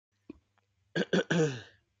I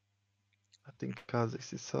think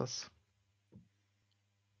Kha'Zix is sus.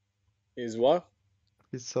 Is what?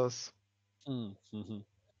 He's sus. Mm-hmm.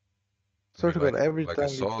 Sort of, like, every like time a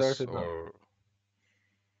we sauce started. or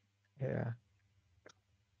Yeah.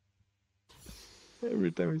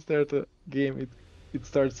 Every time we start a game, it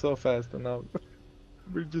starts so fast, and now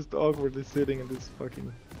we're just awkwardly sitting in this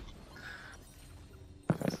fucking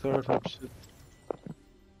startup shit.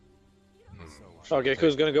 Okay,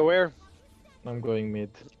 who's gonna go where? I'm going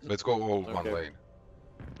mid. Let's go all one Okay. lane.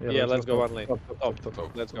 Yeah, let's go top, one lane. top, top, top, Top.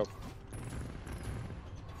 top. Let's go.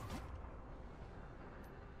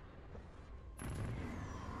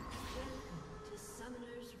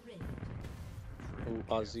 Ooh,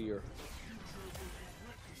 Azir.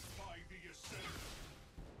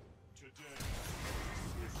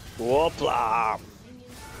 Whoopla!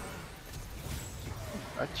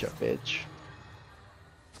 Gotcha, bitch.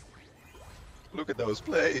 Look at those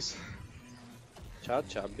plays.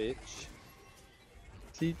 Cha-cha, bitch.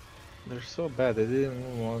 See, they're so bad. They didn't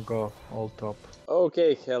even want to go all top.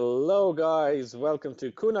 Okay, hello guys. Welcome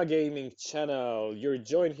to Kuna Gaming channel. You're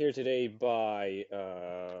joined here today by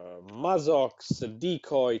MaZoXx,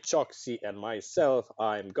 Decoy, Choksy, and myself.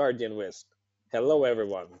 I'm Guardian Wisp. Hello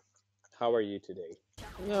everyone. How are you today?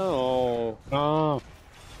 No. No.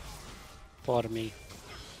 For me.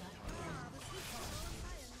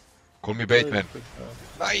 Call me Bateman.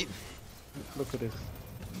 Nine. Look at this.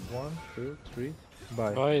 1, 2, 3.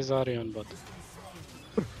 Bye. Why is Ari on bot?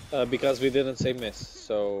 Because we didn't say miss,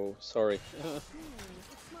 so sorry.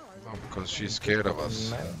 No, because she's scared of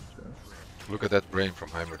us. Man. Look at that brain from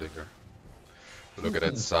Heimerdinger. Look at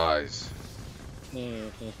that size.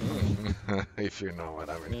 If you know what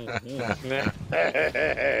I mean.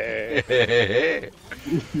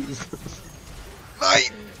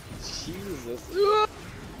 Nine. Jesus.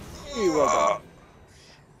 Well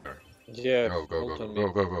yeah. Go, go, ult go, on go,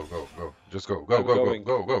 me. go, go, go, go. Just go, go, I'm go, go, going.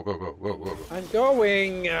 go, go, go, go, go, go, go. I'm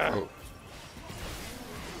going. Go.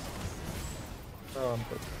 Oh, I'm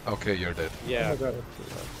good. Okay, you're dead. Yeah. Oh my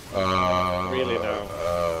god, Really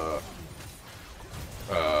now.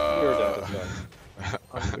 You're dead as well.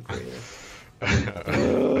 I'm the greatest.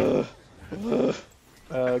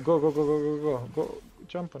 Go, go, go, go, go, go. Go,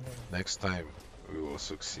 jump on him. Next time we will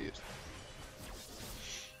succeed.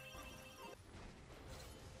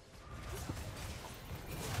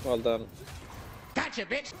 Well done. Gotcha,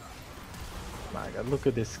 bitch! My god, look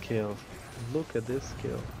at this skill. Look at this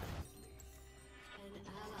skill.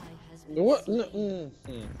 What? No,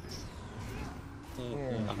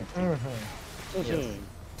 Yes.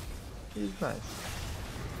 He's nice.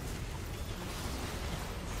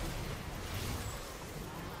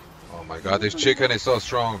 Oh my god, this chicken is so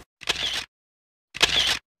strong.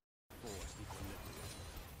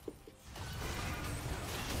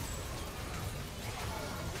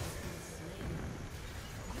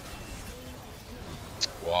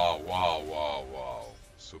 Wow, wow, wow, wow.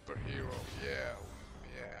 Superhero, yeah,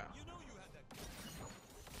 yeah.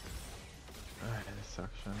 This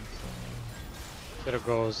action, Here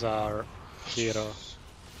goes our hero.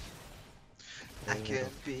 I can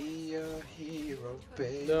be a hero,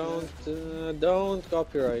 baby. don't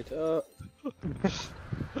copyright.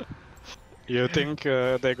 You think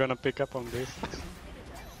they're gonna pick up on this?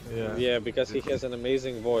 Yeah. Yeah, because he has an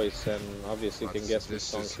amazing voice, and obviously you can guess which This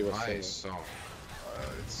song is he was my singing. song.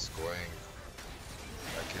 It's going.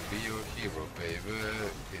 I can be your hero, baby.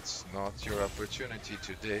 It's not your opportunity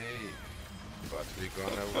today, but we're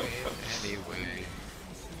gonna win anyway.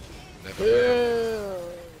 Never matter.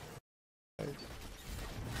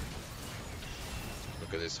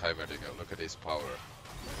 Look at this Heimerdinger. Look at his power.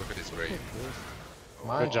 Look at his brain.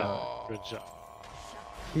 My Good job. Oh. Good job.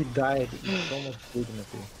 He died with so much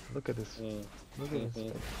dignity. Look at this. Look at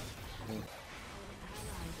this.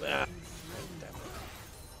 Ah.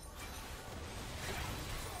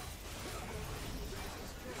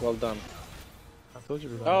 Well done. I told you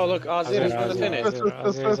we were Oh, look, Azir is gonna finish.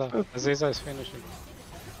 Aziza is finishing.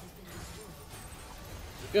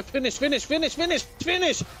 Yeah, finish!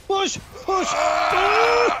 Push! Push!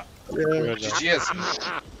 Good job. GS.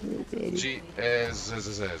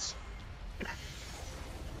 GS.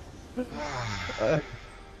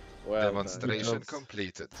 Well Demonstration Done.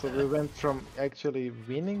 completed. So we went from actually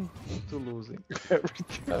winning to losing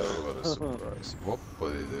everything. Oh, what a surprise.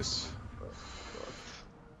 What is this?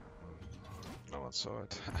 No one saw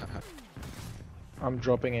it. I'm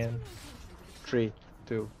dropping in. 3,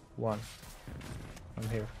 2, 1. I'm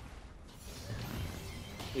here.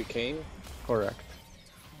 You came? Correct.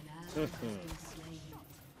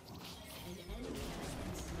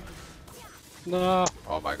 No.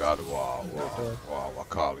 Oh my god, wow, wow, wow,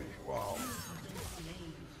 Akali, wow.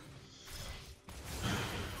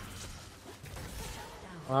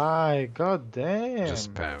 My god damn.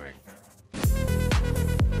 Just spamming.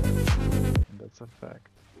 That's a fact.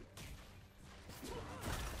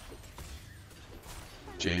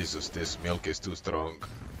 Jesus, this milk is too strong.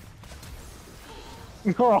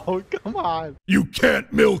 No, come on. You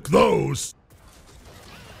can't milk those!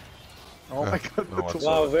 Oh my god, no that's one Wow,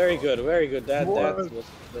 saw it. very good, very good. That What? was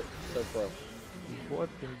so pro. what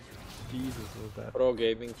in Jesus was that? Pro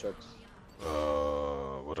gaming Choks.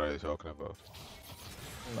 What are you talking about?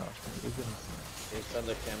 No, we didn't see. It's on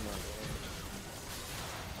the camera.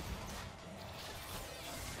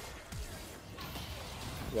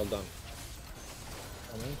 Well done.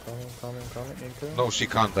 Coming, incoming. No, she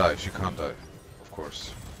can't die. She can't die. Of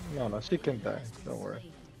course. No, she can die. Don't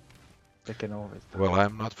worry. They can always die. Well,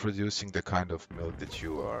 I'm not producing the kind of milk that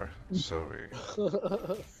you are. Sorry.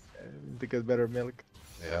 To get better milk.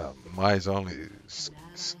 Yeah, mine's only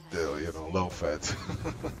still, you know, low fat.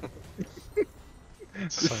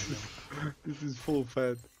 So, This is full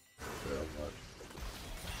fat.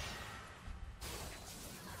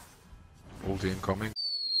 Ulti incoming.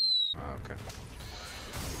 Ah, okay.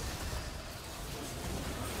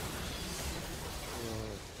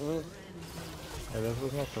 Yeah, that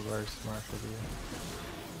was not a very smart idea.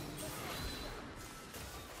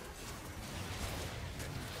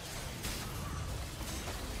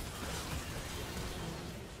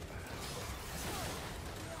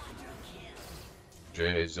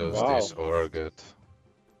 Jesus, Wow. this Orget.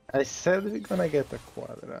 I said we're gonna get a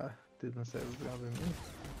quadra. Didn't say it was gonna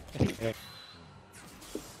be me.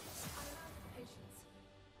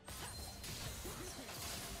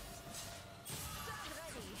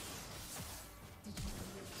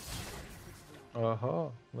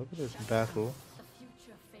 Oh, look at this battle.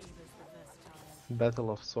 Battle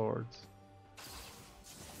of swords.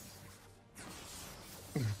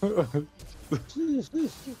 Oh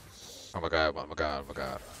my god, oh my god, oh my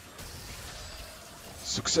god.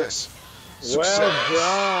 Success! Well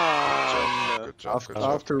done. Good job, good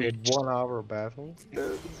job. After 1 hour battle,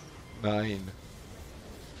 9.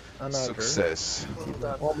 another. Success.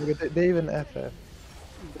 Oh my god, they even FF.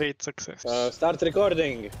 great success. Start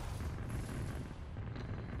recording.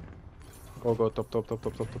 Go, top.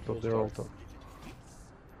 They're all top.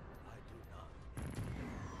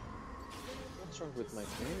 What's wrong with my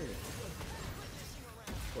camera?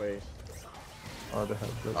 Wait. Oh, the hell.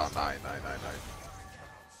 Ah, 9.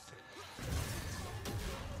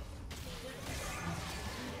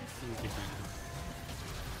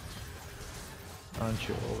 Aren't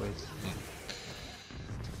you always?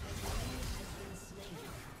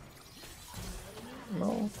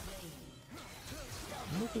 No.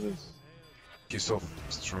 Look at this. He's so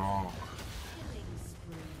strong.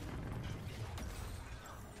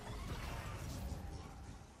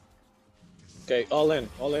 Okay, all in,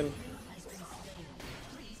 all in.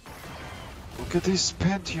 Look at this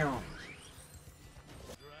Pantheon.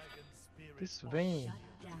 This vein.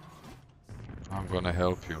 I'm gonna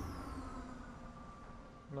help you.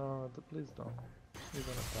 No, please don't. You're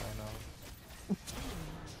gonna die now.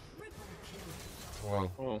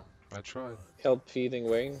 Well, Oh, I tried. help feeding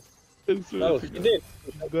Wayne. It's No, you did.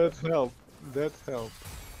 That helped. That helped.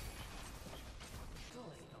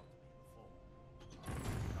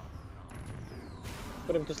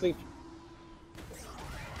 Put him to sleep.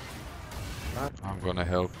 I'm gonna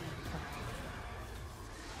help.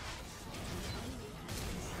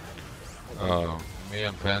 Me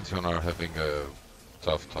and Pantheon are having a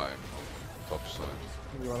tough time on top side.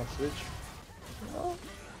 You wanna switch? No.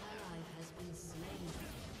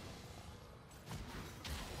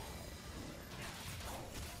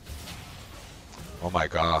 Oh my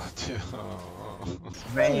god.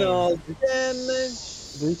 Vein. No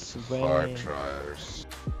damage. This Far vein. tryers.